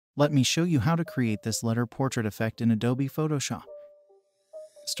Let me show you how to create this letter portrait effect in Adobe Photoshop.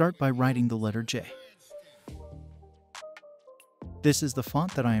 Start by writing the letter J. This is the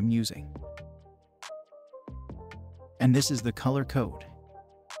font that I am using. And this is the color code.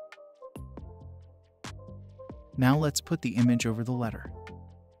 Now let's put the image over the letter.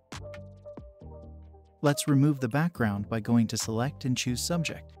 Let's remove the background by going to Select and choose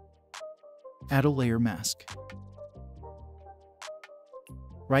Subject. Add a layer mask.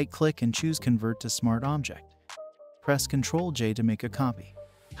 Right-click and choose Convert to Smart Object. Press Ctrl J to make a copy.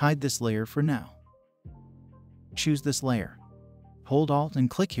 Hide this layer for now. Choose this layer. Hold Alt and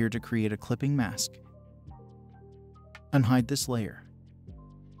click here to create a clipping mask. Unhide this layer.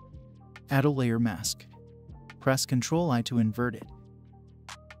 Add a layer mask. Press Ctrl I to invert it.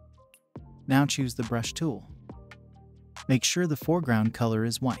 Now choose the brush tool. Make sure the foreground color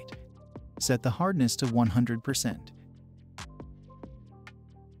is white. Set the hardness to 100%.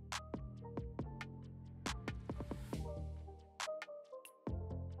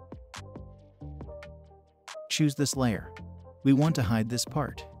 Choose this layer. We want to hide this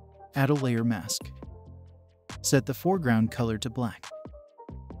part. Add a layer mask. Set the foreground color to black.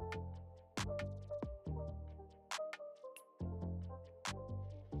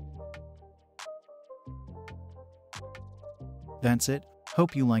 That's it.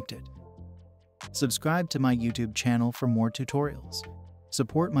 Hope you liked it. Subscribe to my YouTube channel for more tutorials.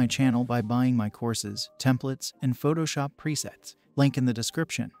 Support my channel by buying my courses, templates, and Photoshop presets. Link in the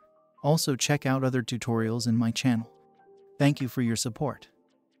description. Also check out other tutorials in my channel. Thank you for your support.